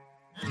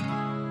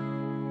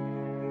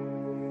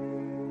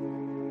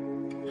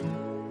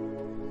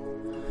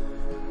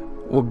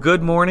Well,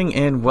 good morning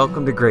and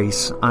welcome to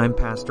Grace. I'm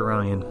Pastor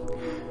Ryan.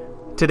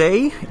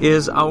 Today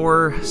is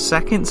our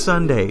second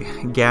Sunday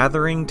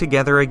gathering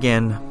together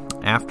again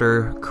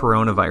after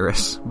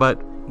coronavirus,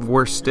 but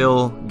we're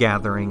still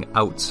gathering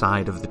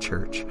outside of the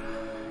church.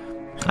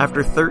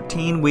 After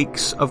 13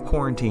 weeks of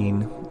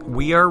quarantine,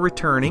 we are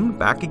returning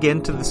back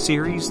again to the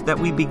series that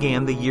we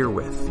began the year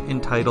with,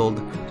 entitled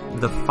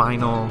The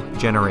Final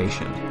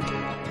Generation.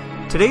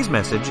 Today's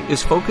message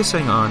is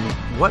focusing on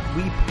what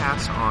we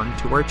pass on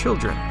to our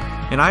children,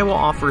 and I will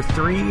offer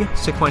 3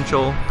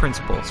 sequential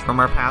principles from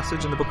our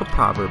passage in the book of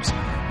Proverbs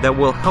that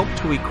will help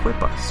to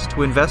equip us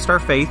to invest our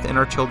faith in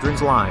our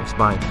children's lives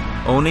by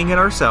owning it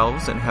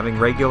ourselves and having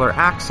regular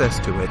access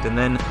to it, and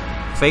then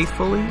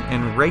faithfully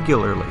and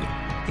regularly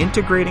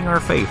integrating our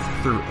faith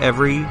through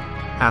every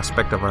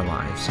aspect of our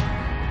lives.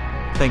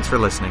 Thanks for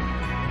listening.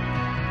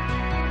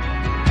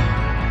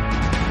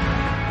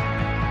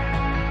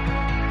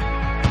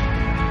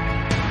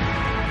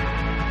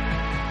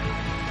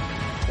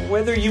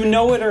 Whether you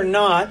know it or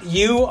not,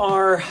 you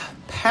are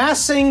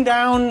passing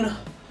down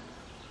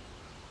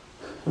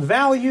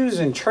values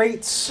and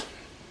traits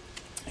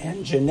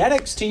and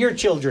genetics to your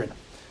children.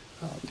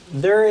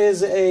 There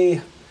is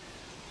a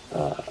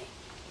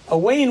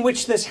way in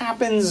which this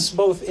happens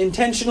both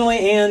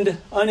intentionally and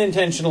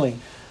unintentionally.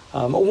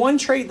 One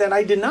trait that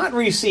I did not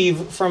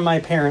receive from my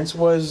parents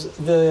was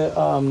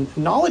the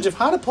knowledge of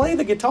how to play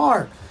the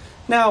guitar.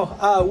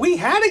 Now, we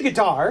had a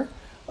guitar,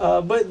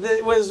 but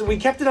we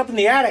kept it up in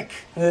the attic,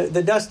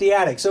 the dusty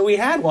attic. So we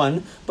had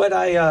one, but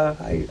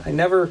I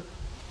never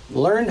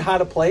learned how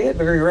to play it.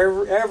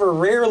 Ever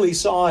rarely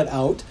saw it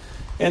out.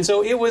 And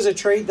so it was a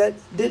trait that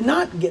did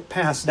not get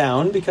passed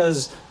down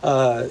because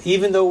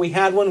even though we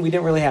had one, we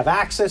didn't really have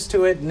access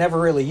to it,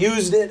 never really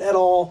used it at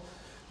all.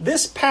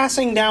 This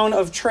passing down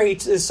of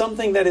traits is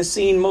something that is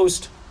seen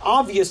most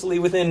obviously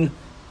within,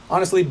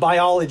 honestly,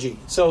 biology.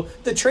 So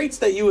the traits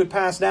that you would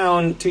pass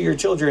down to your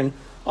children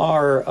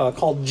are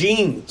called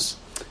genes.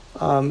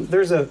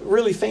 There's a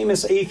really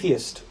famous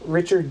atheist,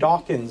 Richard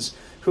Dawkins,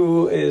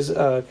 who is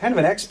kind of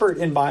an expert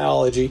in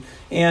biology.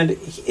 And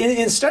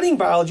in studying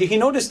biology, he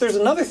noticed there's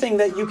another thing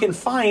that you can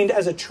find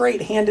as a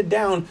trait handed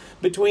down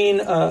between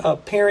a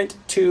parent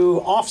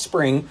to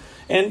offspring.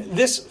 And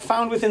this,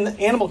 found within the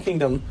animal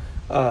kingdom,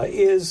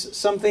 is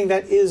something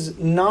that is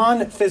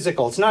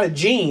non-physical. It's not a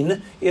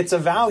gene, it's a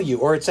value,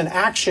 or it's an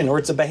action, or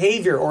it's a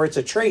behavior, or it's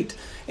a trait.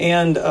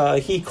 And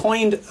he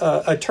coined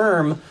a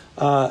term,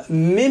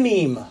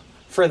 mimeme,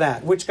 for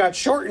that, which got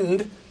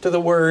shortened to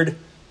the word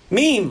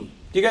meme.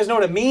 Do you guys know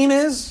what a meme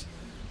is?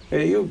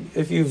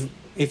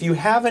 If you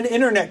have an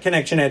internet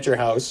connection at your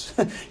house,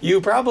 you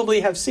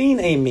probably have seen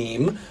a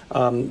meme.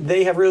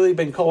 They have really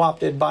been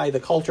co-opted by the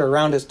culture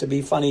around us to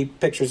be funny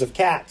pictures of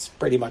cats,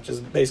 pretty much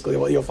is basically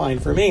what you'll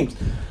find for memes.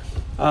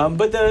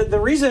 But the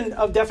reason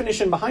of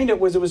definition behind it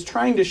was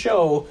trying to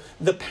show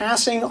the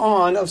passing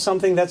on of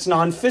something that's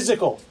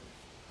non-physical.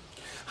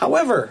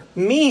 However,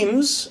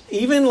 memes,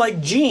 even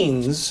like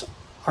genes,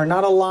 are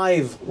not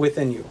alive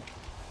within you.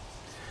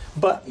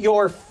 But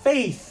your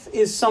faith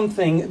is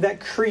something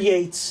that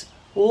creates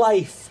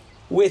life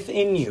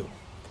within you.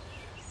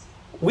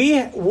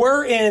 We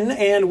were in,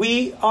 and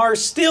we are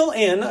still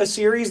in, a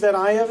series that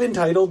I have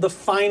entitled The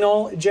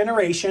Final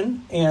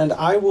Generation, and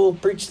I will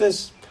preach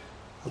this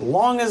as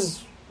long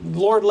as the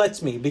Lord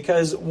lets me,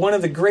 because one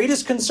of the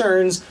greatest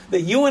concerns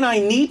that you and I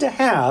need to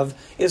have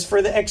is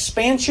for the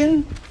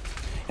expansion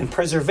and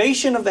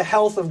preservation of the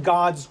health of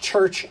God's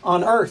church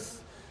on earth.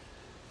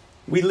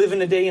 We live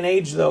in a day and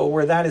age, though,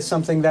 where that is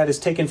something that is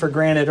taken for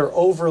granted or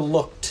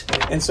overlooked.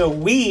 And so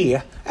we,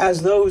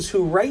 as those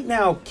who right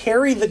now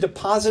carry the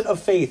deposit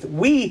of faith,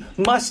 we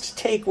must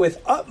take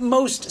with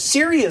utmost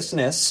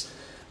seriousness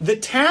the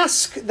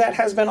task that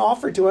has been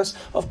offered to us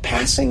of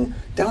passing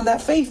down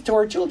that faith to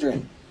our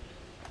children,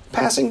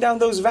 passing down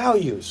those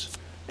values.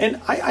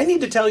 And I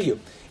need to tell you,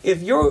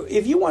 if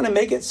you want to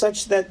make it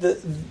such that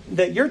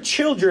that your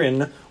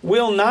children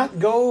will not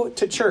go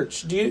to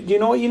church, do you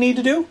know what you need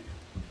to do?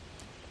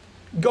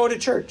 Go to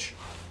church.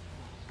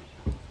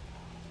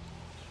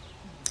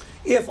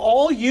 If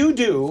all you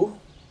do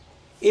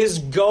is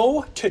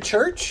go to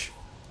church,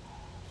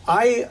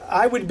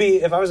 I would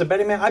be, if I was a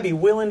betting man, I'd be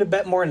willing to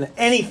bet more than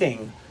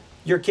anything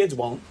your kids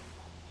won't.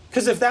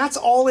 Because if that's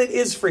all it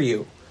is for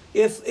you,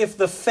 if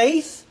the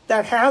faith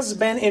that has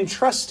been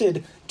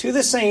entrusted to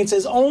the saints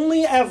is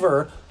only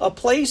ever a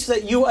place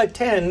that you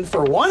attend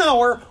for 1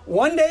 hour,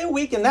 1 day a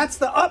week, and that's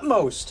the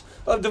utmost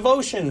of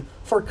devotion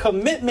for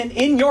commitment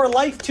in your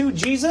life to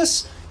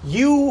Jesus,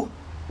 you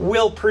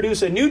will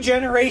produce a new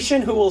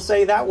generation who will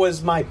say, that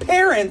was my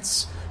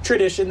parents'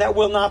 tradition, that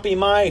will not be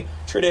my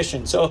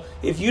tradition. So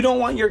if you don't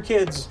want your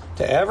kids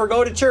to ever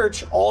go to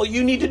church, all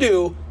you need to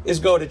do is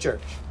go to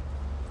church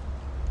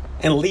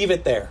and leave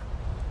it there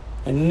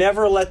and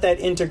never let that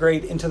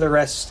integrate into the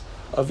rest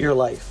of your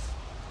life.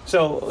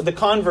 So the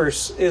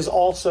converse is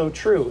also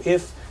true.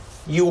 If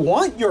you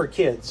want your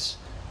kids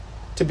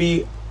to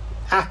be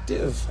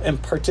active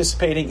and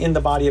participating in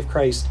the body of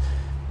Christ,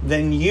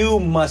 then you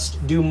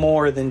must do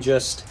more than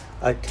just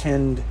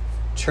attend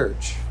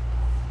church.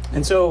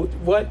 And so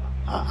what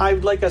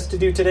I'd like us to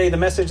do today, the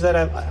message that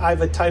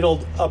I've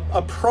entitled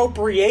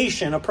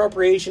Appropriation.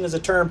 Appropriation is a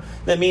term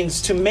that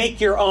means to make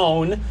your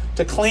own,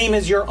 to claim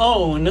as your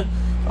own.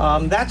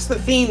 That's the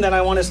theme that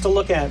I want us to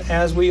look at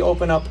as we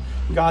open up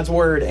God's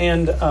Word.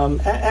 And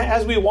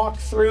as we walk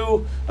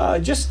through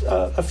just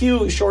a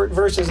few short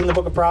verses in the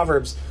book of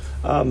Proverbs,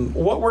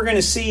 what we're going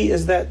to see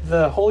is that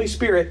the Holy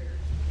Spirit,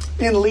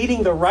 in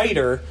leading the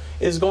writer,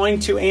 is going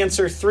to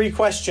answer three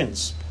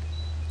questions.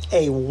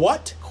 A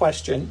what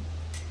question.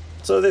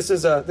 So this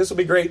will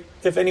be great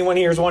if anyone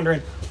here is wondering,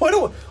 what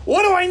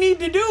do I need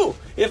to do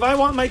if I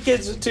want my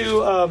kids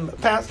to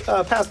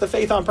pass the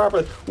faith on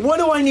properly? What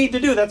do I need to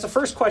do? That's the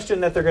first question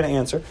that they're going to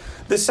answer.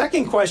 The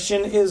second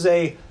question is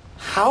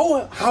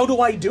how do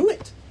I do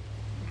it?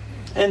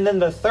 And then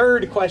the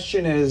third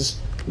question is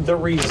the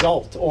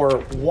result,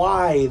 or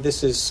why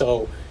this is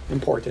so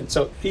important.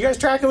 So you guys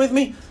tracking with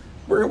me?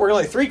 We're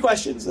like three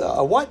questions: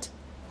 a what,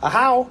 a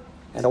how,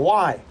 and a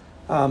why.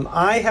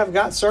 I have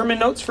got sermon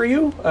notes for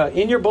you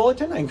in your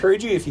bulletin. I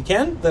encourage you, if you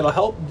can, that'll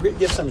help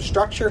give some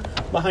structure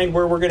behind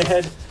where we're going to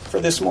head for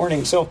this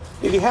morning. So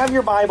if you have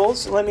your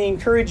Bibles, let me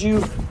encourage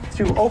you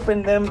to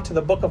open them to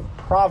the book of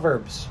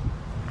Proverbs.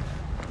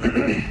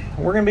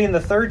 We're going to be in the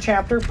third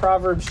chapter,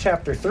 Proverbs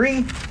chapter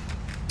 3.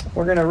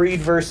 We're going to read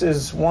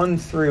verses 1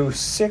 through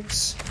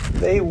 6.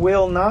 They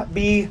will not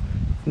be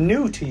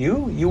new to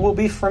you. You will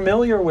be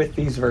familiar with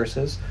these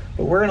verses,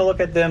 but we're going to look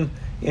at them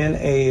in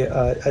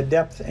a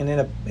depth and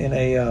in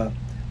a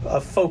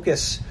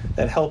focus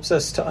that helps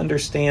us to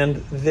understand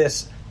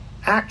this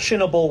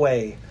actionable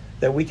way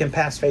that we can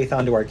pass faith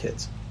on to our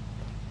kids.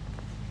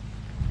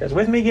 You guys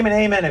with me? Give me an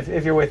amen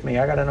if you're with me.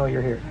 I got to know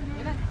you're here.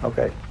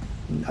 Okay.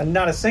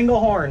 Not a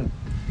single horn.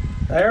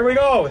 There we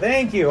go.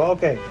 Thank you.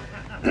 Okay.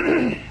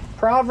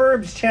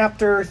 Proverbs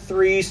chapter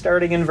 3,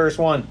 starting in verse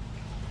 1.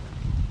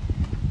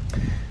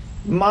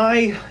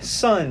 My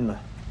son,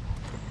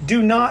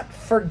 do not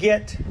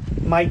forget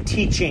my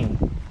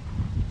teaching,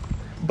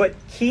 but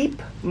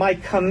keep my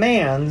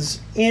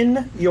commands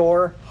in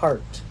your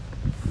heart.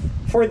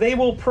 For they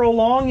will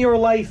prolong your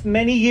life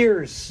many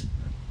years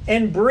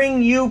and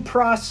bring you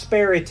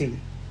prosperity.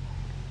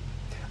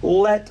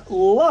 Let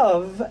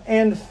love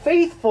and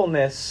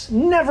faithfulness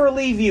never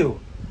leave you.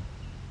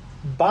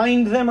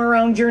 Bind them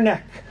around your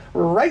neck.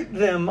 Write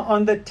them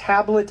on the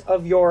tablet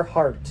of your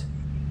heart.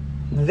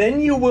 Then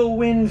you will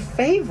win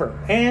favor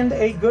and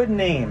a good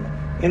name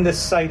in the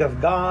sight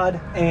of God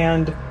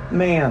and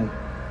man.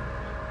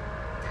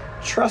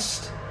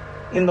 Trust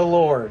in the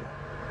Lord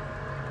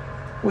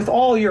with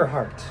all your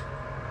heart,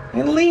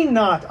 and lean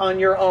not on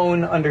your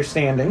own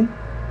understanding.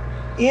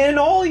 In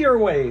all your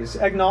ways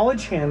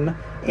acknowledge him,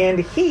 and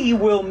he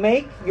will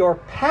make your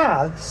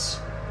paths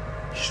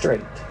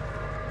straight.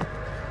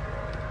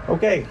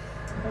 Okay,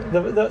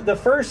 the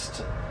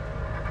first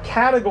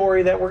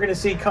category that we're going to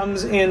see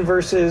comes in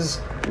verses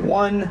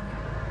 1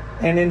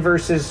 and in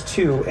verses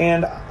 2.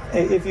 And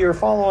if you're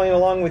following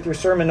along with your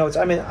sermon notes,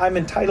 I'm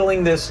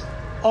entitling this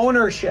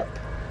Ownership.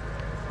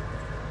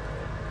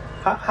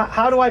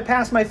 How do I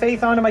pass my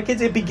faith on to my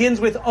kids? It begins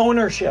with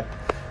ownership.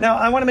 Now,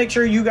 I want to make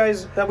sure you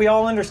guys, that we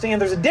all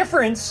understand there's a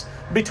difference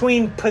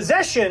between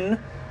possession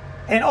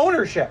and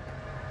ownership.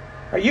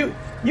 You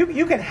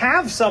can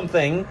have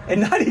something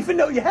and not even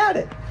know you had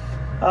it.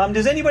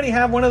 Does anybody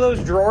have one of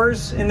those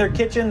drawers in their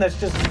kitchen that's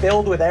just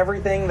filled with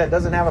everything that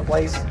doesn't have a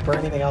place for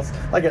anything else?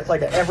 Like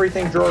a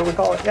everything drawer, we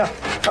call it. Yeah.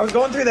 I was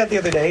going through that the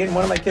other day, and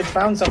one of my kids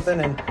found something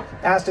and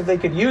asked if they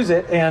could use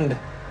it, and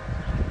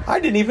I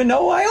didn't even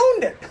know I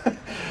owned it.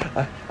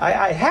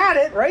 I had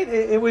it, right?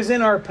 It was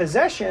in our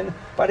possession,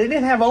 but I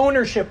didn't have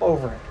ownership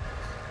over it.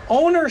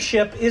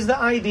 Ownership is the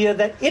idea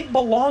that it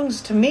belongs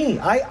to me.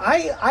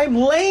 I'm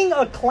laying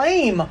a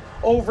claim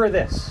over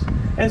this.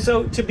 And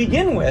so to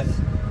begin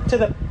with, to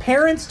the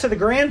parents, to the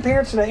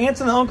grandparents, to the aunts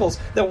and the uncles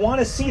that want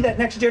to see that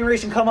next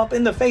generation come up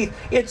in the faith,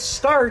 it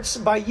starts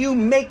by you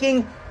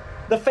making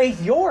the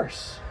faith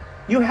yours.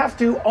 You have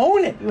to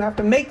own it. You have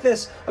to make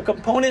this a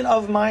component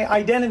of my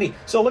identity.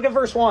 So look at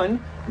verse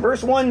 1.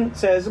 Verse 1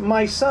 says,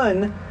 "My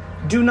son,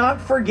 do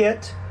not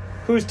forget,"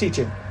 who's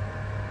teaching?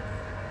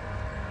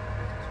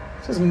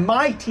 This is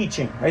my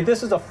teaching, right?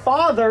 This is a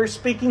father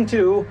speaking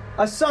to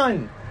a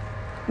son.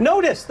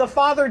 Notice the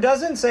father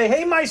doesn't say,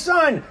 "Hey, my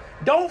son,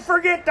 don't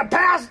forget the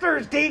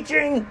pastor's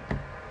teaching,"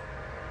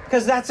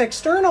 because that's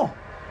external.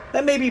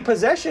 That may be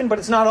possession, but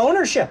it's not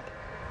ownership.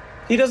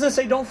 He doesn't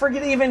say, "Don't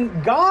forget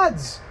even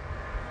God's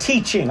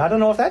teaching." I don't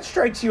know if that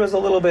strikes you as a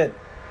little bit,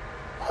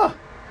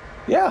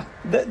 yeah.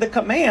 The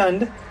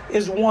command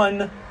is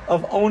one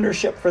of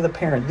ownership for the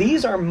parent.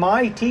 These are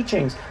my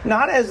teachings,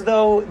 not as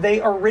though they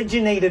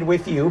originated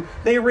with you.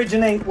 They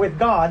originate with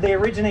God. They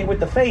originate with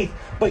the faith,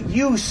 but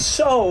you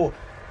so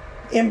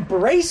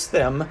embrace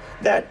them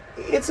that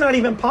it's not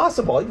even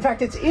possible. In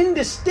fact, it's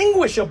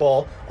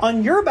indistinguishable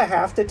on your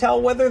behalf to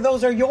tell whether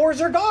those are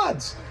yours or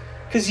God's,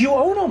 because you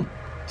own them.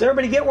 Does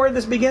everybody get where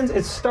this begins?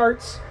 It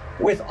starts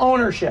with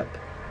ownership.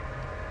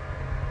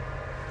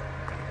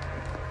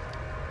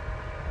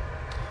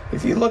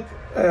 If you look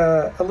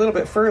a little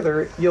bit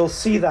further, you'll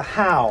see the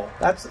how.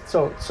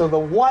 So the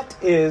what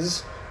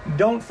is,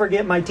 don't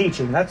forget my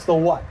teaching. That's the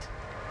what.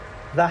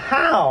 The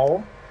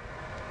how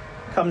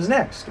comes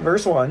next.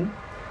 Verse 1,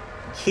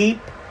 keep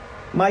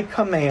my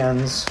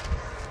commands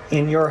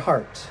in your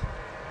heart.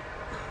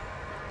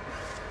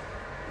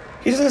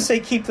 He doesn't say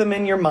keep them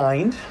in your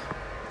mind.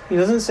 He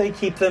doesn't say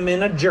keep them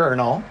in a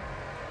journal.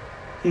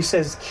 He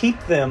says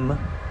keep them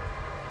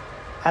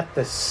at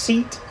the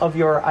seat of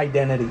your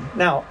identity.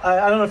 Now,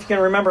 I don't know if you can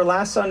remember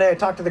last Sunday I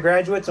talked to the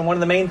graduates, and one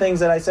of the main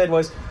things that I said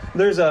was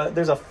there's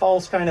a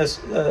false kind of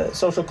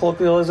social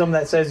colloquialism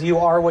that says you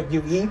are what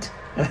you eat.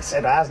 And I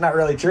said, that's not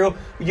really true.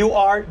 You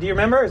are, do you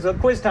remember? It's a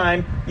quiz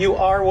time. You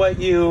are what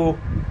you...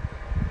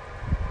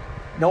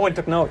 No one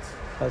took notes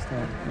last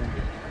time.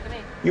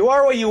 You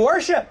are what you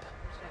worship.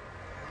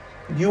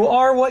 You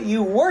are what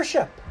you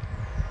worship.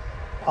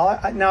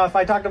 Now, if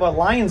I talked about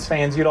Lions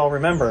fans, you'd all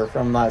remember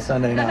from last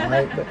Sunday now,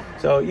 right?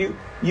 So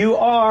you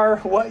are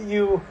what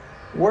you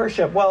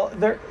worship. Well,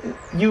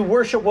 you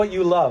worship what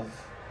you love.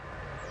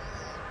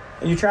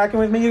 Are you tracking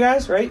with me, you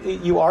guys? Right?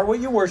 You are what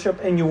you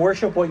worship, and you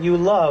worship what you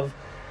love.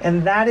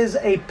 And that is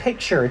a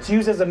picture. It's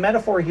used as a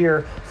metaphor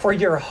here for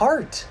your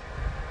heart.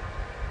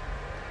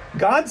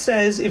 God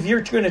says if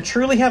you're going to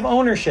truly have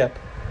ownership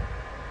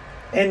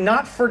and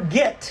not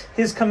forget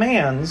his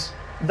commands,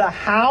 the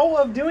how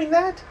of doing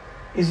that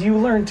is you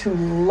learn to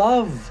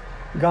love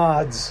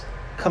God's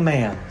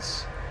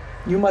commands.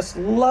 You must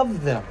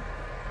love them.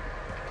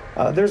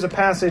 There's a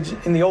passage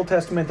in the Old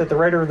Testament that the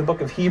writer of the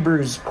book of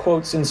Hebrews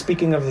quotes in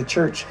speaking of the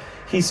church.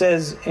 He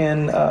says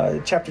in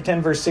chapter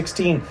 10, verse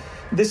 16,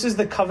 "This is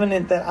the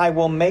covenant that I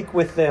will make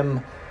with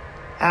them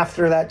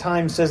after that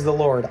time, says the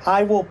Lord.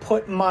 I will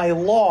put my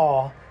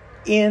law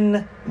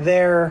in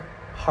their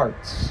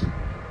hearts."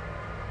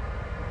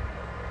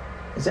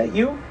 Is that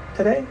you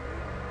today?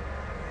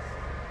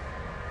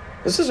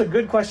 This is a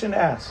good question to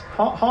ask.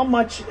 How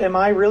much am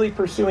I really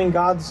pursuing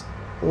God's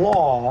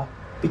law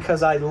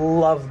because I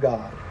love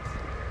God?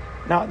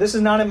 Now, this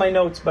is not in my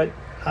notes, but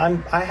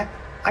I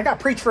got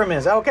preached for a minute.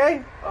 Is that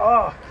okay?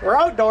 Oh, we're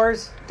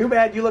outdoors. Too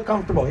bad you look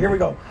comfortable. Here we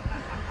go.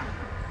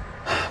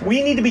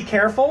 We need to be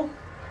careful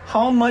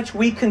how much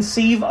we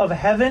conceive of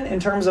heaven in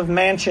terms of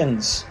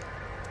mansions.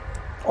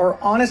 Or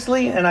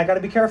honestly, and I got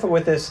to be careful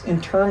with this, in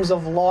terms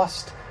of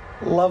lost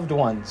loved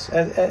ones.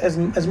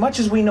 As much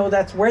as we know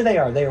that's where they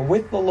are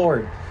with the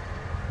Lord.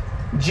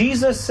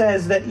 Jesus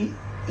says that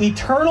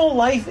eternal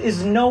life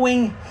is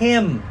knowing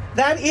him.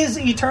 That is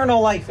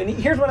eternal life. And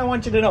here's what I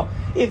want you to know.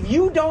 If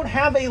you don't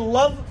have a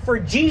love for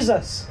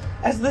Jesus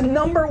as the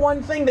number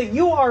one thing that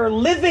you are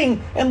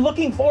living and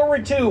looking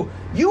forward to,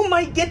 you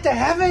might get to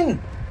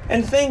heaven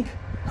and think,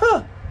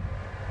 I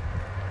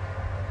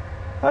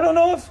don't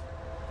know if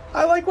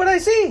I like what I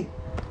see.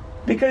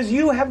 Because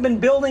you have been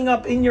building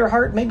up in your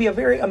heart maybe a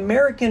very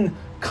American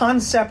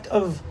concept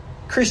of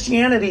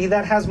Christianity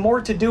that has more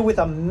to do with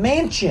a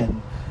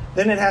mansion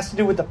than it has to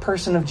do with the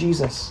person of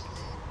Jesus.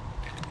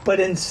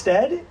 But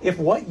instead, if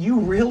what you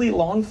really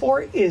long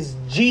for is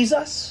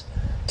Jesus,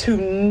 to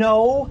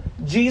know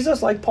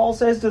Jesus, like Paul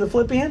says to the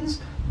Philippians,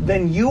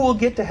 then you will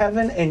get to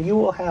heaven and you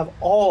will have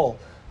all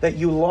that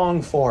you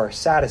long for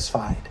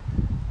satisfied.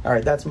 All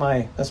right, that's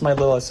my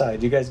little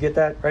aside. You guys get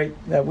that, right?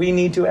 That we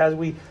need to, as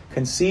we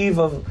conceive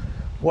of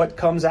what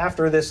comes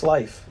after this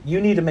life, you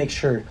need to make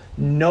sure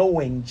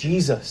knowing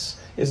Jesus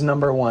is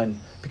number one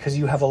because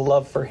you have a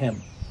love for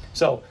him.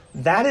 So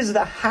that is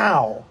the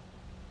how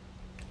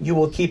you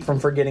will keep from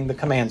forgetting the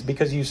commands,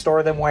 because you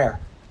store them where?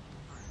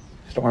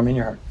 Store them in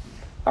your heart.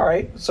 All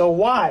right, so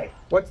why?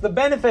 What's the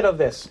benefit of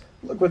this?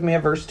 Look with me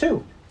at verse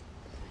 2.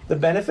 The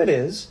benefit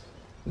is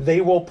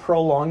they will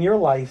prolong your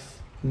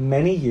life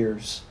many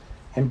years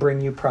and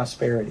bring you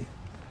prosperity.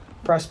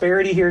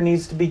 Prosperity here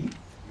needs to be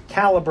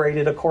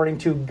calibrated according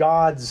to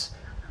God's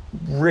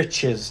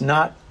riches,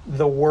 not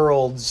the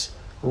world's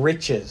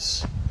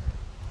riches.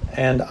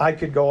 And I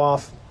could go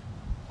off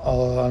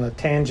on a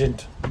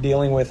tangent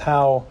dealing with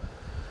how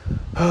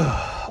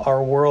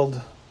our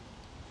world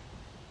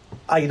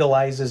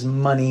idolizes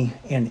money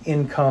and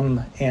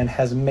income and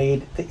has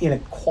made the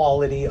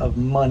inequality of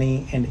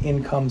money and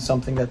income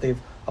something that they've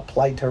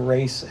applied to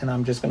race. And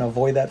I'm just going to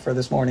avoid that for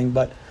this morning.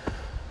 But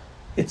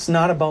it's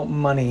not about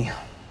money.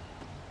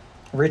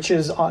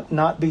 Riches ought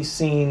not be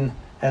seen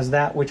as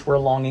that which we're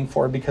longing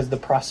for, because the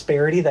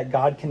prosperity that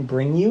God can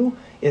bring you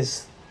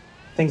is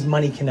things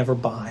money can never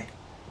buy.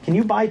 Can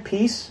you buy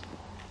peace?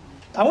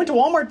 I went to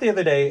Walmart the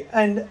other day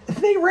and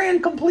they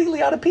ran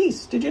completely out of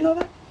peace. Did you know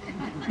that?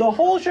 The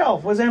whole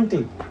shelf was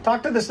empty.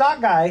 Talked to the stock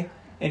guy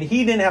and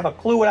he didn't have a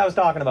clue what I was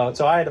talking about,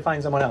 so I had to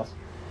find someone else.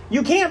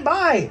 You can't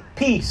buy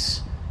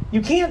peace.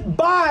 You can't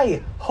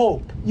buy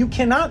hope. You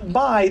cannot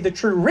buy the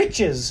true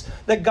riches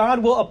that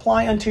God will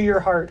apply unto your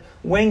heart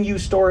when you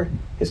store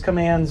his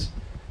commands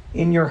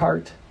in your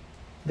heart.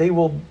 They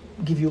will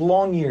give you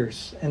long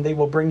years, and they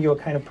will bring you a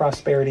kind of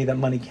prosperity that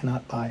money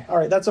cannot buy. All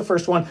right, that's the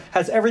first one.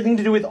 Has everything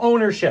to do with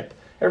ownership.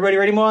 Everybody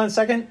ready to move on to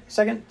the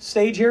second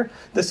stage here?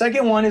 The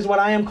second one is what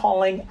I am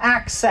calling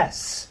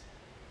access.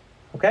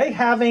 Okay,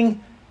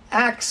 having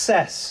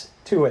access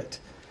to it.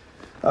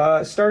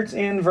 Starts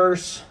in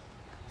verse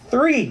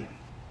 3.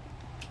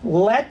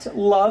 Let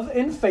love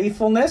and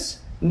faithfulness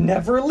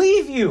never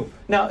leave you.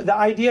 Now, the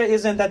idea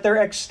isn't that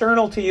they're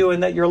external to you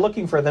and that you're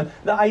looking for them.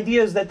 The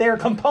idea is that they're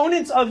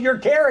components of your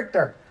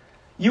character.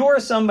 You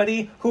are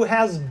somebody who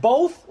has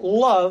both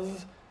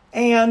love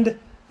and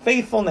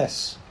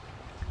faithfulness.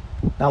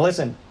 Now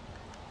listen,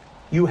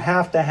 you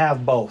have to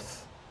have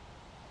both.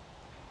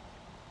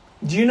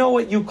 Do you know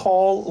what you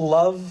call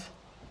love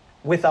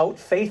without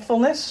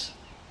faithfulness?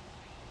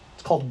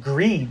 It's called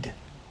greed.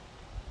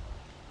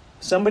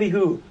 Somebody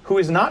who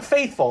is not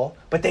faithful,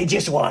 but they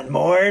just want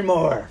more and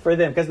more for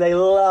them because they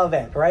love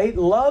it, right?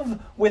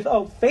 Love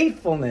without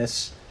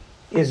faithfulness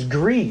is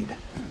greed.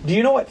 Do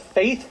you know what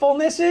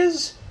faithfulness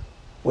is?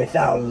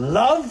 Without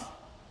love,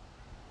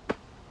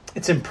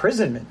 it's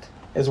imprisonment,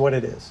 is what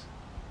it is.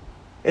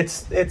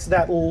 It's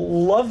that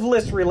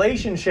loveless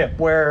relationship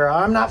where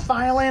I'm not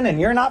filing and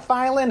you're not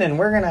filing and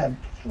we're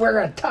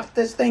gonna tough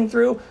this thing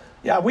through.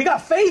 Yeah, we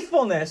got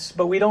faithfulness,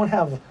 but we don't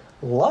have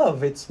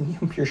love.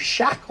 You're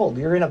shackled.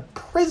 You're in a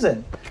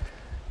prison.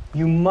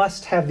 You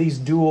must have these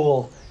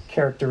dual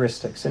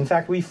characteristics. In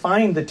fact, we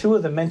find the two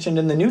of them mentioned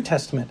in the New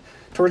Testament.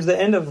 Towards the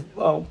end of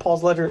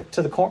Paul's letter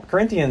to the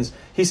Corinthians,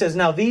 he says,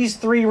 now these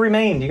three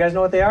remain. Do you guys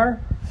know what they are?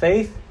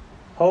 Faith,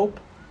 hope,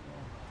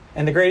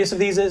 and the greatest of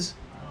these is?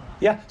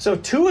 Yeah, so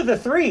two of the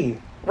three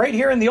right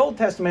here in the Old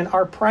Testament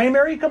are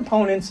primary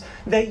components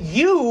that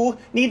you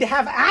need to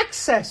have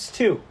access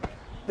to.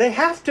 They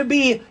have to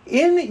be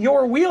in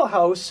your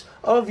wheelhouse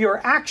of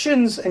your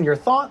actions and your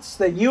thoughts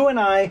that you and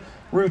I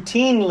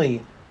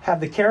routinely have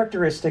the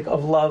characteristic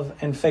of love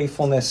and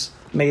faithfulness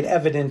made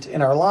evident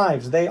in our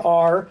lives. They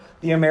are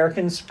the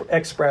American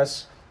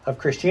express of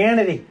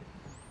Christianity.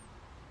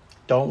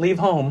 Don't leave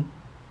home.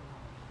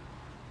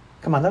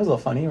 Come on, that was a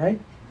little funny, right?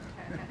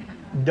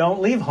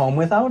 Don't leave home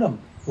without them.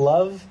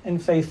 Love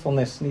and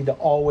faithfulness need to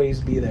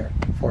always be there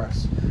for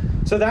us.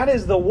 So that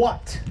is the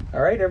what.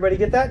 All right, everybody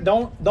get that?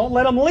 Don't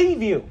let them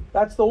leave you.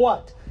 That's the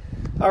what.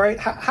 All right,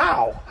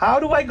 how? How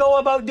do I go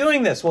about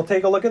doing this? We'll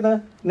take a look at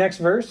the next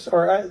verse.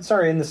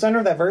 In the center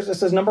of that verse, it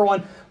says, number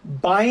 1,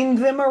 bind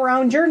them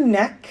around your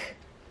neck.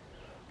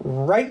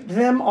 Write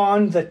them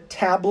on the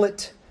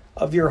tablet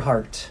of your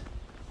heart.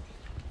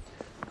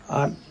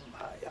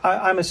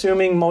 I'm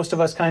assuming most of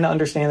us kind of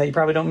understand that. You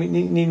probably don't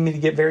need me to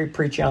get very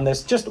preachy on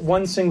this. Just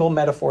one single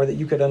metaphor that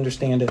you could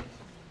understand it.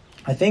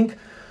 I think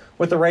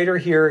what the writer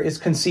here is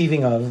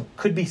conceiving of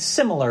could be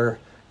similar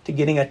to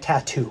getting a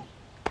tattoo.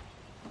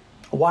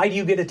 Why do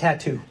you get a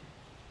tattoo?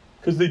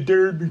 Because they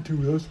dared me to,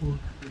 that's why.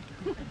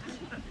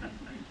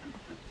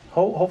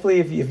 Hopefully,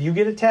 if you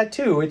get a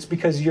tattoo, it's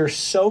because you're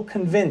so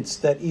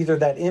convinced that either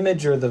that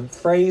image or the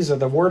phrase or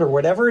the word or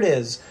whatever it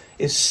is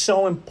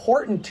so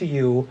important to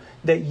you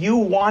that you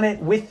want it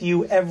with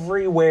you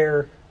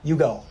everywhere you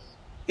go.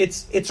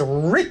 It's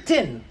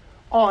written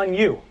on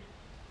you.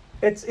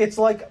 It's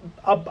like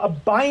a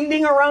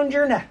binding around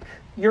your neck.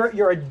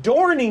 You're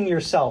adorning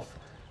yourself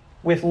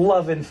with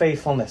love and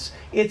faithfulness.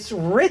 It's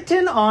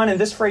written on, and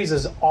this phrase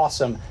is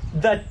awesome,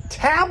 the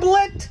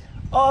tablet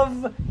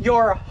of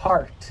your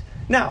heart.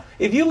 Now,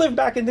 if you lived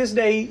back in this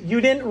day,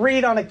 you didn't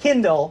read on a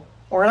Kindle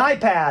or an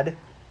iPad.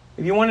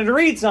 If you wanted to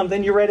read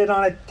something, you read it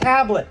on a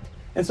tablet.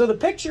 And so the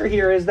picture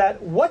here is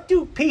that what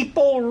do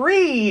people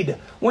read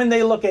when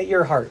they look at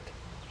your heart?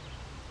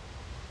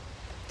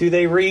 Do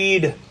they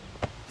read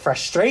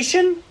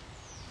frustration?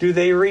 Do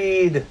they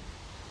read,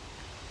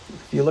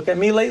 if you look at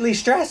me lately,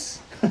 stress?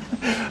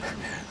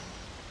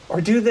 Or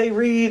do they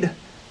read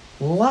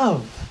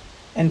love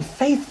and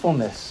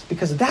faithfulness?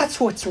 Because that's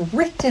what's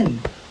written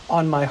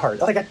on my heart,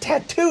 like a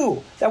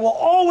tattoo that will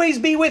always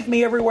be with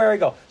me everywhere I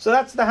go. So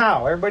that's the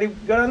how. Everybody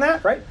good on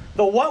that, right?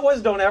 The what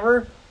was, don't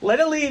ever let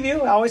it leave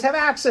you. I always have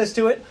access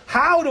to it.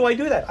 How do I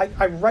do that?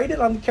 I write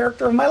it on the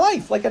character of my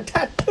life, like a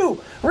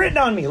tattoo written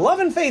on me. Love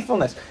and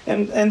faithfulness.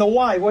 And the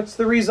why, what's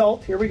the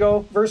result? Here we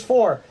go, verse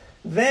 4.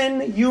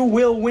 Then you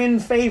will win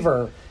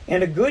favor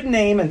and a good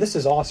name, and this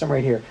is awesome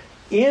right here,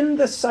 in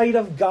the sight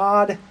of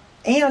God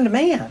and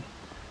man.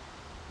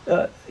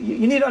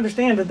 You need to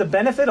understand that the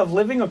benefit of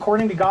living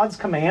according to God's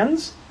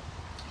commands,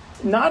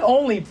 not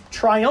only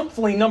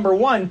triumphantly, number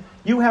 1,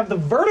 you have the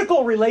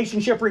vertical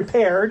relationship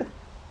repaired.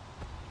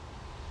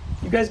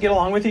 You guys get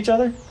along with each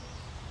other?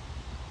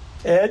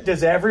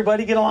 Does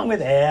everybody get along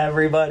with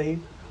everybody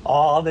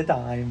all the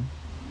time?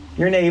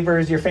 Your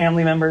neighbors, your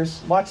family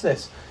members. Watch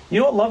this.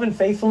 You know what love and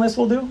faithfulness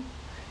will do?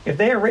 If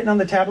they are written on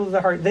the tablet of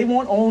the heart, they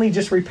won't only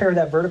just repair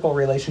that vertical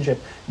relationship.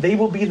 They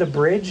will be the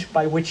bridge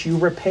by which you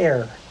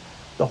repair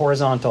the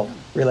horizontal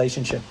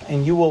relationship.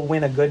 And you will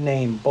win a good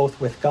name both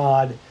with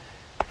God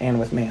and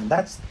with man.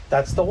 That's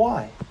the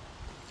why.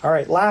 All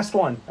right, last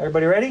one.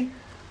 Everybody ready?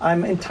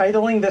 I'm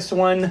entitling this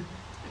one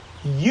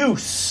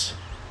Use.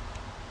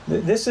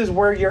 This is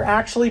where you're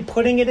actually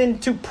putting it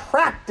into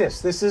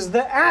practice. This is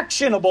the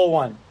actionable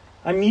one.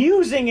 I'm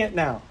using it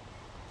now.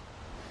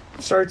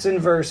 Starts in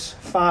verse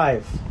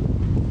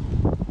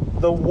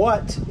 5. The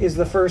what is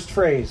the first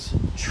phrase.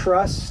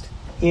 Trust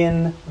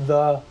in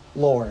the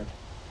Lord.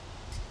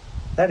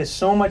 That is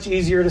so much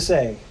easier to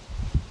say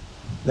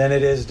than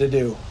it is to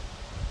do.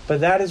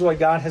 But that is what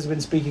God has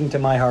been speaking to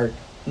my heart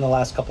in the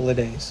last couple of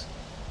days.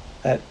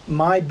 That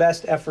my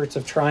best efforts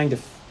of trying to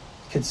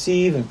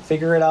conceive and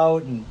figure it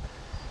out and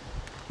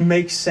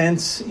make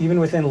sense, even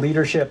within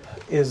leadership,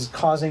 is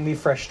causing me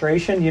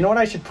frustration. You know what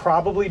I should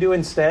probably do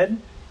instead?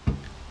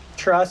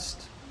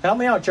 Trust. Help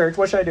me out, church.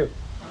 What should I do?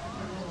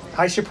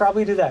 I should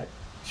probably do that.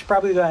 I should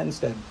probably do that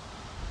instead.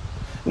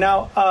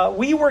 Now,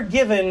 we were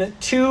given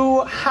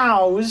 2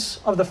 hows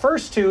of the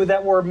first 2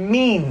 that were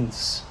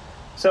means.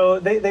 So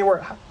they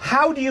were,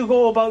 how do you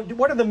go about,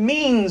 what are the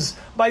means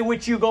by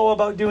which you go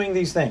about doing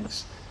these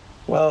things?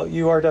 Well,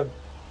 you are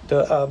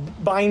to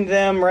bind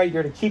them, right?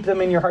 You're to keep them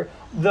in your heart.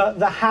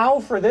 The how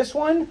for this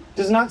one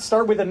does not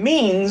start with a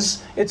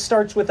means. It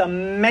starts with a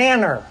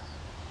manner.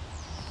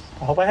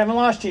 I hope I haven't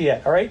lost you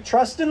yet, all right?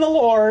 Trust in the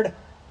Lord.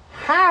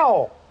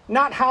 How?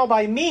 Not how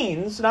by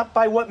means, not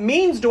by what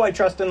means do I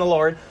trust in the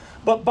Lord,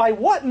 but by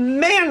what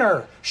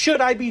manner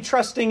should I be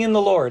trusting in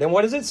the Lord? And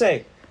what does it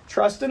say?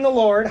 Trust in the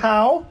Lord.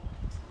 How?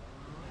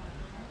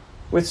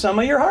 With some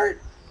of your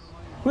heart?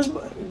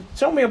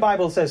 Show me a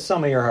Bible that says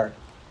some of your heart.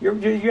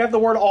 You have the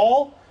word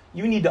all?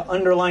 You need to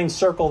underline,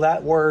 circle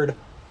that word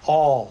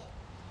all.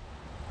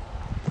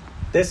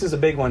 This is a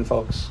big one,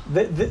 folks.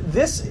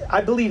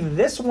 I believe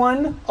this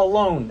one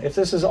alone, if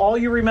this is all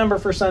you remember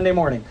for Sunday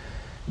morning,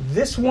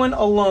 this one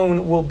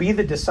alone will be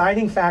the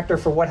deciding factor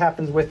for what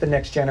happens with the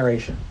next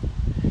generation.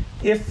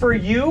 If for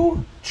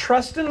you,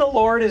 trust in the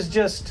Lord is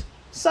just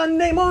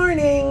Sunday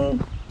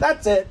morning,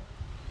 that's it.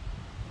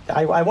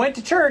 I went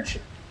to church.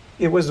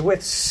 It was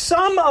with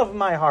some of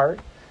my heart.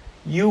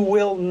 You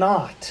will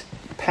not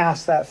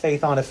pass that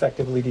faith on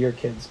effectively to your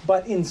kids.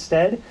 But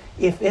instead,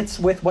 if it's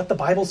with what the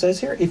Bible says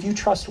here, if you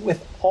trust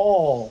with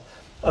all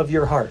of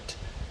your heart,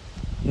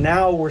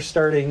 now we're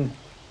starting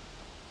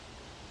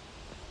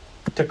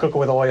to cook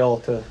with oil,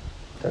 to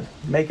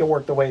make it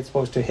work the way it's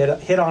supposed to,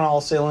 hit on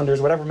all cylinders,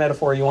 whatever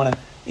metaphor you want to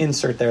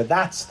insert there.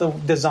 That's the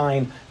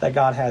design that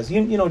God has.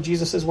 You know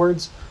Jesus'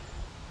 words?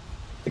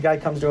 The guy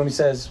comes to him, he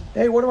says,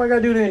 hey, what do I got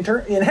to do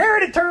to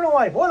inherit eternal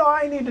life? What do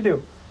I need to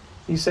do?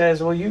 He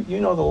says, well, you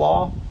know the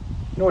law.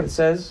 You know what it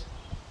says?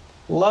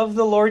 Love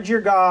the Lord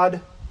your God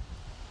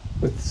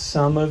with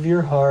some of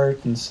your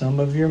heart and some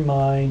of your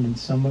mind and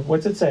some of...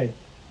 What's it say?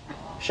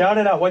 Shout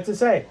it out. What's it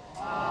say?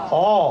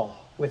 All.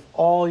 With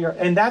all your...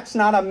 And that's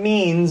not a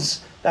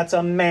means, that's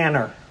a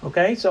manner.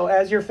 Okay? So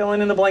as you're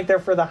filling in the blank there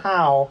for the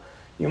how,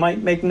 you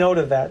might make note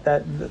of that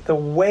the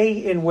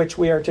way in which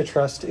we are to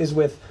trust is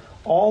with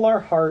all our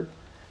heart.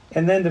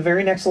 And then the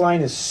very next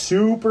line is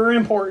super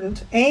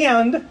important.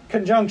 And,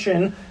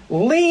 conjunction,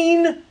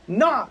 lean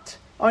not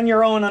on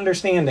your own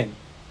understanding.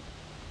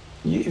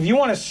 If you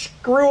want to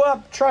screw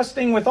up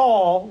trusting with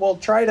all, well,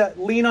 try to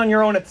lean on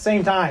your own at the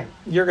same time.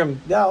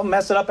 That'll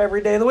mess it up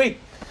every day of the week.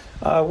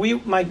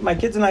 My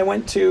kids and I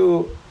went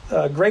to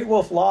Great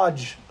Wolf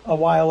Lodge a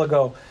while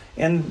ago.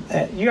 And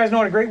you guys know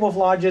what a Great Wolf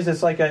Lodge is?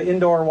 It's like an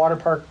indoor water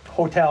park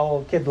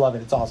hotel. Kids love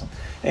it. It's awesome.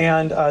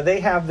 And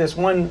they have this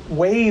one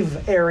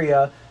wave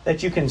area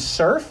that you can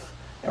surf,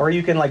 or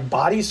you can like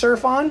body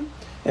surf on.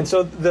 And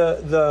so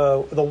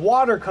the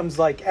water comes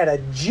like at a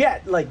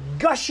jet, like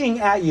gushing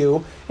at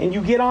you, and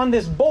you get on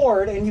this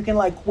board, and you can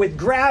like with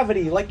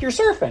gravity, like you're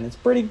surfing. It's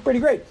pretty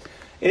great.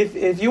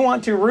 If you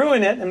want to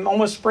ruin it and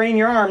almost sprain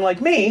your arm like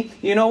me,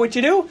 you know what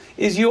you do?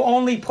 Is you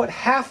only put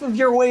half of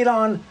your weight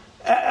on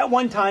at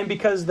one time,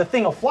 because the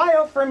thing will fly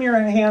out from your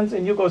hands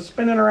and you'll go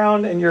spinning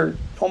around and you're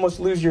almost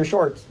lose your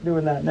shorts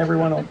doing that, and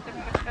everyone will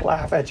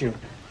laugh at you.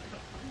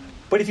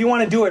 But if you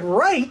want to do it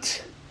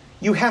right,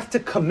 you have to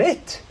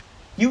commit.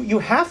 You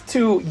have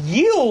to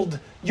yield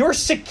your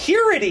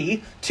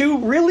security to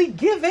really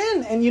give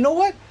in. And you know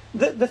what?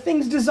 The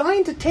thing's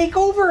designed to take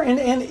over, and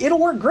it'll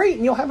work great,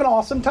 and you'll have an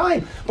awesome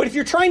time. But if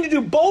you're trying to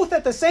do both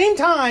at the same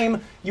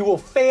time, you will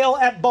fail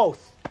at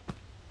both.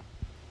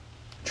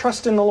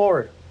 Trust in the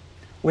Lord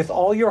with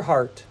all your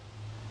heart,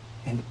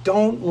 and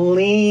don't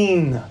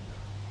lean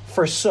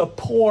for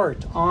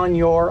support on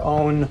your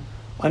own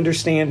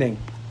understanding.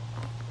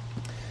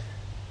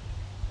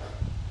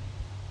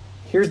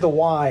 Here's the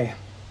why,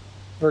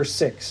 verse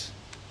 6.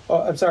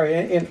 Oh, I'm sorry,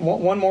 in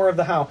one more of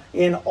the how.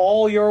 In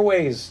all your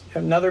ways,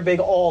 another big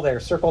all there,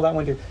 circle that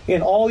one too.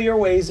 In all your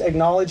ways,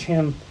 acknowledge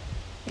him,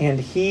 and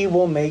he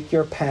will make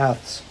your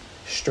paths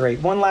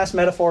straight. One last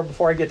metaphor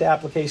before I get to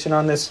application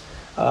on this.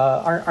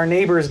 Our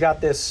neighbor's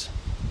got this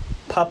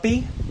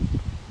puppy.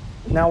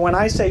 Now, when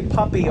I say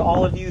puppy,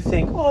 all of you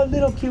think, oh, a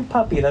little cute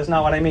puppy. That's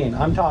not what I mean.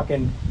 I'm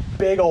talking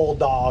big old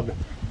dog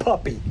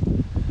puppy.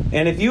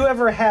 And if you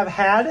ever have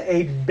had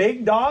a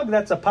big dog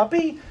that's a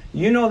puppy,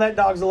 you know that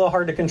dog's a little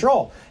hard to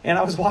control. And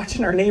I was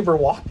watching our neighbor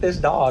walk this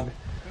dog.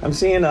 I'm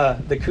seeing the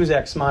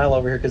Kuzak smile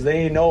over here because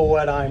they know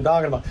what I'm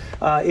talking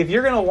about. If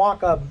you're going to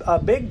walk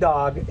a big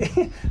dog,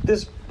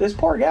 this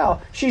poor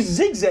gal, she's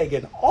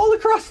zigzagging all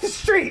across the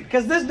street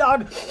because this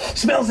dog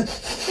smells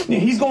it.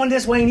 He's going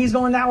this way and he's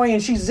going that way,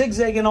 and she's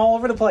zigzagging all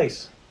over the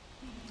place.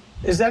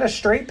 Is that a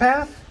straight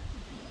path?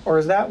 Or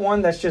is that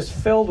one that's just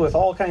filled with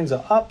all kinds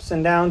of ups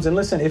and downs? And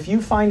listen, if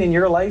you find in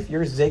your life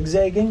you're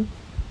zigzagging,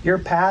 your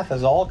path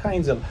has all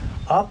kinds of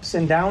ups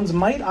and downs,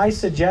 might I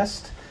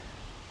suggest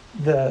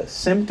the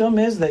symptom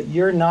is that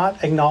you're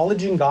not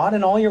acknowledging God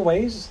in all your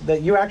ways,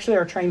 that you actually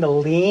are trying to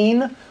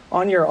lean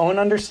on your own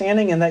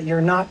understanding, and that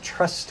you're not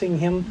trusting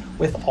Him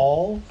with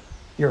all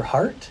your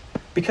heart?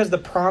 Because the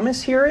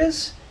promise here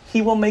is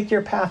He will make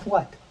your path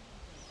what?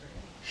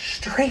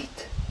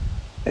 Straight.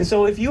 And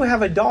so if you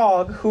have a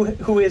dog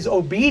who is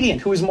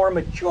obedient, who is more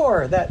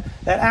mature, that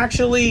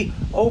actually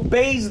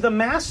obeys the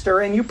master,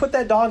 and you put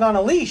that dog on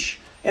a leash,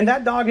 and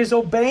that dog is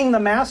obeying the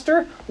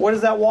master, what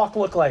does that walk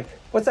look like?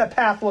 What's that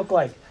path look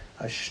like?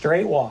 A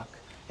straight walk.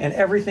 And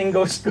everything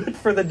goes good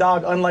for the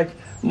dog, unlike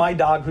my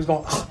dog who's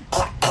going,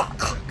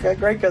 okay,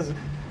 great, because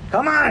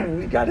come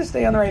on, you got to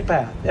stay on the right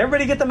path.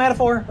 Everybody get the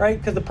metaphor, right?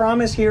 Because the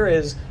promise here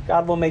is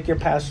God will make your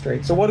path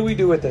straight. So what do we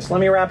do with this?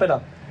 Let me wrap it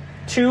up.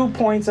 2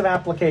 points of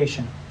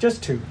application.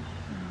 Just 2.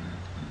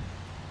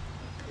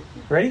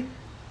 Ready?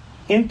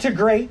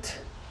 Integrate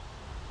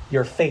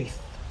your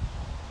faith.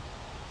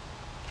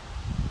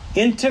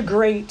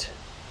 Integrate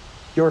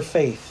your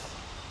faith.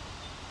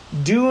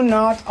 Do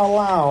not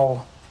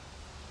allow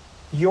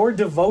your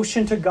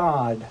devotion to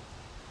God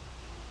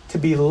to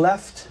be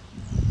left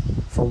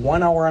for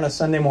 1 hour on a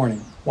Sunday morning.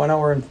 1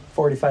 hour and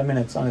 45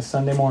 minutes on a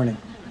Sunday morning.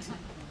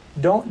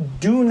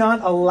 Do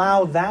not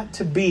allow that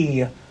to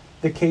be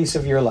the case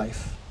of your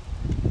life.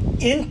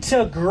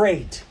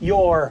 Integrate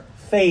your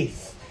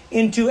faith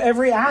into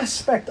every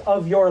aspect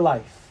of your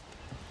life.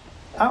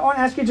 I want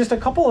to ask you just a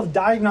couple of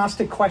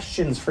diagnostic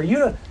questions for you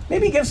to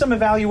maybe give some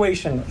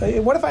evaluation.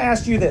 What if I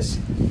asked you this?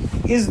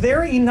 Is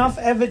there enough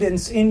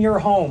evidence in your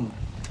home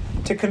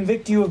to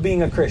convict you of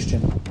being a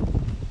Christian?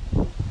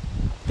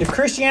 If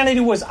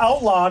Christianity was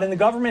outlawed and the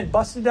government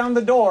busted down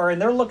the door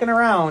and they're looking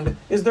around,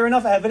 is there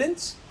enough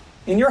evidence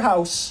in your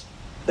house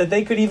that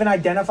they could even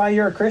identify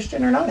you're a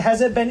Christian or not?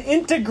 Has it been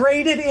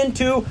integrated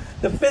into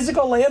the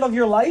physical layout of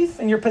your life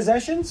and your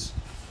possessions?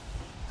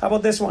 How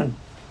about this one?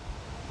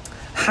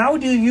 How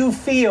do you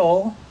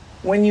feel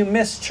when you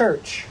miss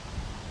church?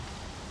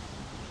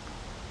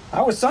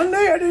 That was Sunday?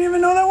 I didn't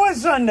even know that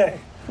was Sunday.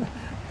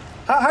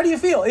 How do you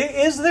feel?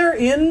 Is there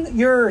in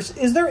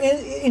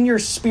your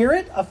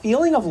spirit a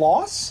feeling of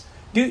loss?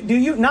 Do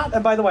you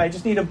not? By the way, I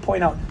just need to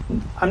point out,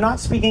 I'm not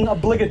speaking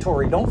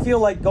obligatory. Don't feel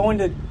like going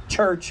to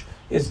church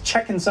is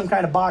checking some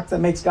kind of box that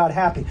makes God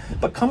happy.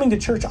 But coming to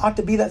church ought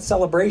to be that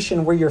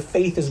celebration where your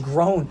faith is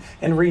grown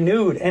and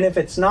renewed. And if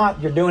it's not,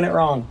 you're doing it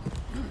wrong.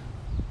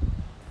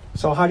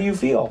 So how do you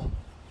feel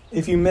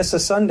if you miss a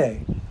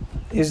Sunday?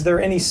 Is there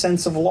any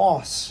sense of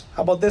loss?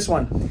 How about this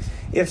one?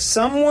 If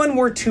someone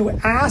were to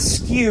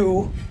ask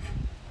you,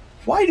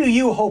 why do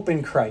you hope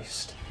in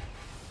Christ?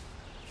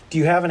 Do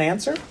you have an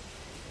answer?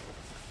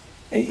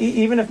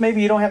 Even if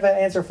maybe you don't have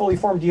that answer fully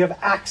formed, do you have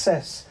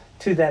access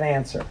to that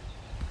answer?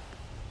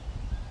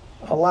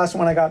 The last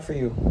one I got for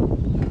you.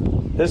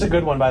 This is a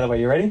good one, by the way.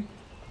 You ready?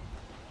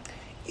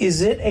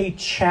 Is it a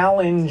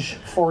challenge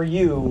for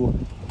you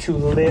to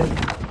live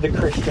the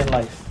Christian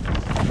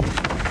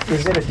life?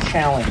 Is it a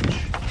challenge?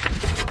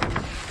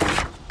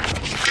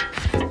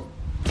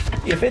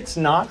 If it's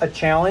not a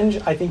challenge,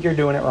 I think you're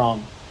doing it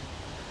wrong.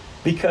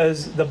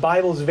 Because the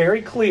Bible is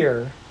very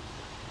clear.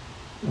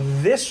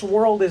 This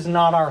world is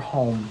not our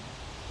home.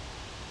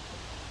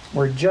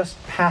 We're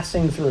just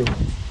passing through.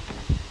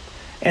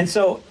 And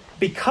so,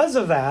 because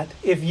of that,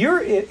 if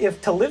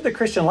to live the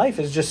Christian life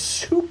is just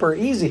super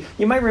easy.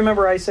 You might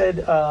remember I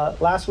said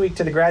last week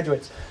to the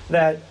graduates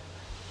that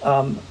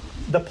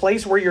the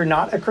place where you're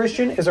not a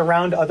Christian is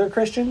around other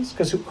Christians,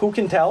 because who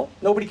can tell?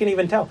 Nobody can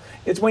even tell.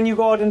 It's when you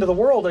go out into the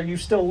world, are you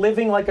still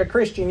living like a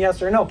Christian,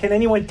 yes or no? Can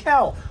anyone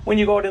tell when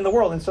you go out in the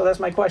world? And so that's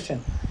my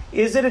question.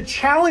 Is it a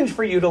challenge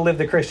for you to live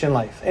the Christian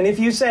life? And if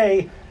you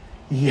say,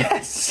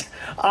 yes,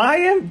 I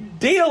am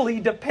daily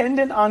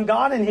dependent on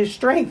God and His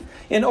strength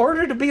in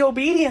order to be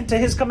obedient to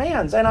His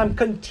commands, and I'm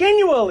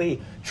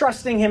continually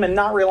trusting Him and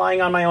not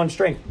relying on my own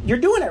strength, you're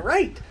doing it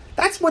right.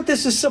 That's what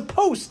this is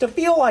supposed to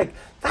feel like.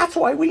 That's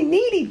why we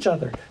need each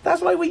other.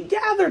 That's why we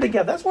gather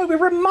together. That's why we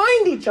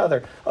remind each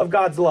other of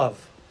God's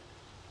love.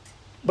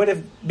 But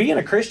if being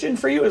a Christian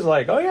for you is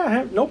like, oh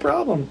yeah, no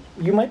problem,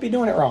 you might be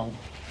doing it wrong,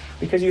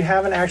 because you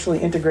haven't actually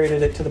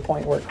integrated it to the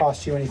point where it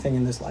costs you anything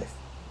in this life.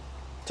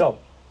 So,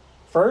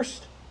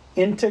 first,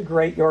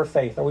 integrate your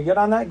faith. Are we good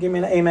on that? Give me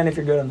an amen if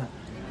you're good on that.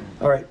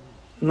 All right.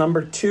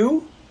 Number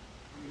 2,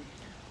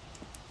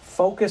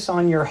 focus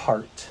on your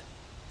heart.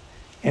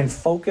 And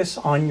focus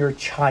on your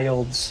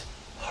child's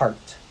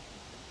heart.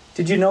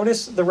 Did you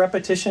notice the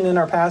repetition in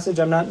our passage?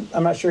 I'm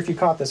not sure if you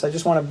caught this. I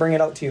just want to bring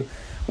it out to you.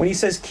 When he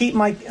says, keep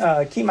my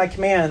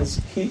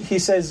commands, he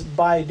says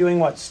by doing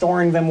what?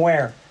 Storing them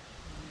where?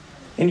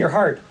 In your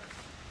heart.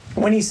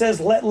 When he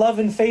says, let love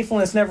and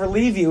faithfulness never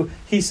leave you,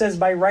 he says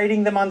by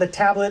writing them on the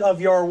tablet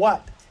of your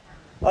what?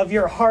 Of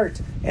your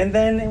heart. And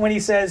then when he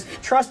says,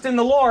 trust in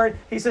the Lord,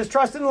 he says,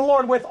 trust in the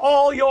Lord with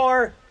all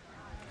your...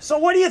 So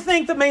what do you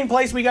think the main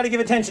place we got to give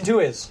attention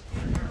to is?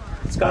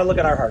 It's got to look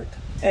at our heart.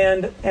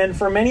 And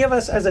for many of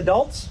us as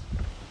adults,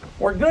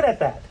 We're good at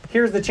that.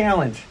 Here's the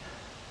challenge.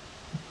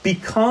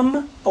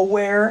 Become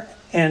aware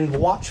and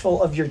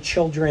watchful of your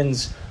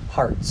children's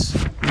hearts.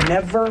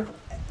 Never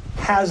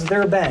has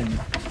there been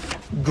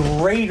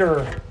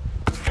greater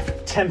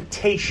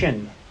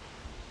temptation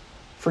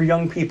for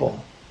young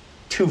people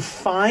to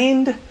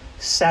find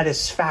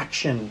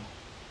satisfaction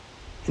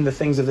in the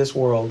things of this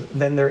world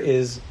than there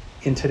is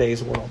in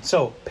today's world.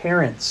 So,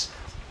 parents,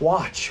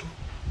 watch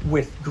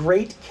with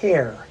great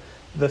care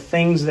the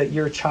things that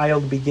your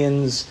child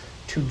begins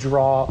to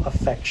draw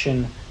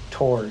affection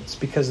towards,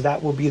 because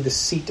that will be the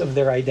seat of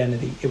their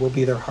identity. It will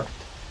be their heart.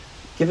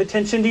 Give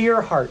attention to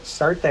your heart.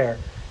 Start there.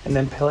 And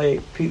then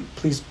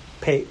please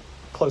pay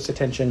close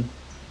attention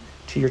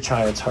to your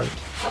child's heart.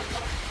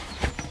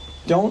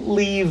 Don't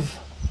leave,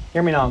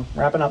 hear me now, I'm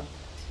wrapping up.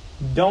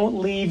 Don't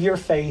leave your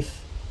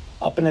faith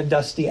up in a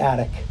dusty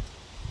attic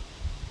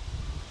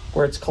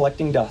where it's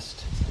collecting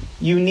dust.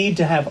 You need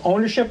to have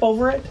ownership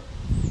over it.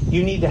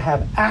 You need to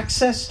have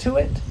access to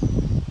it.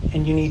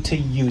 And you need to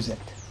use it.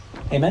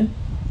 Amen?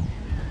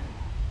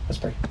 Let's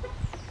pray.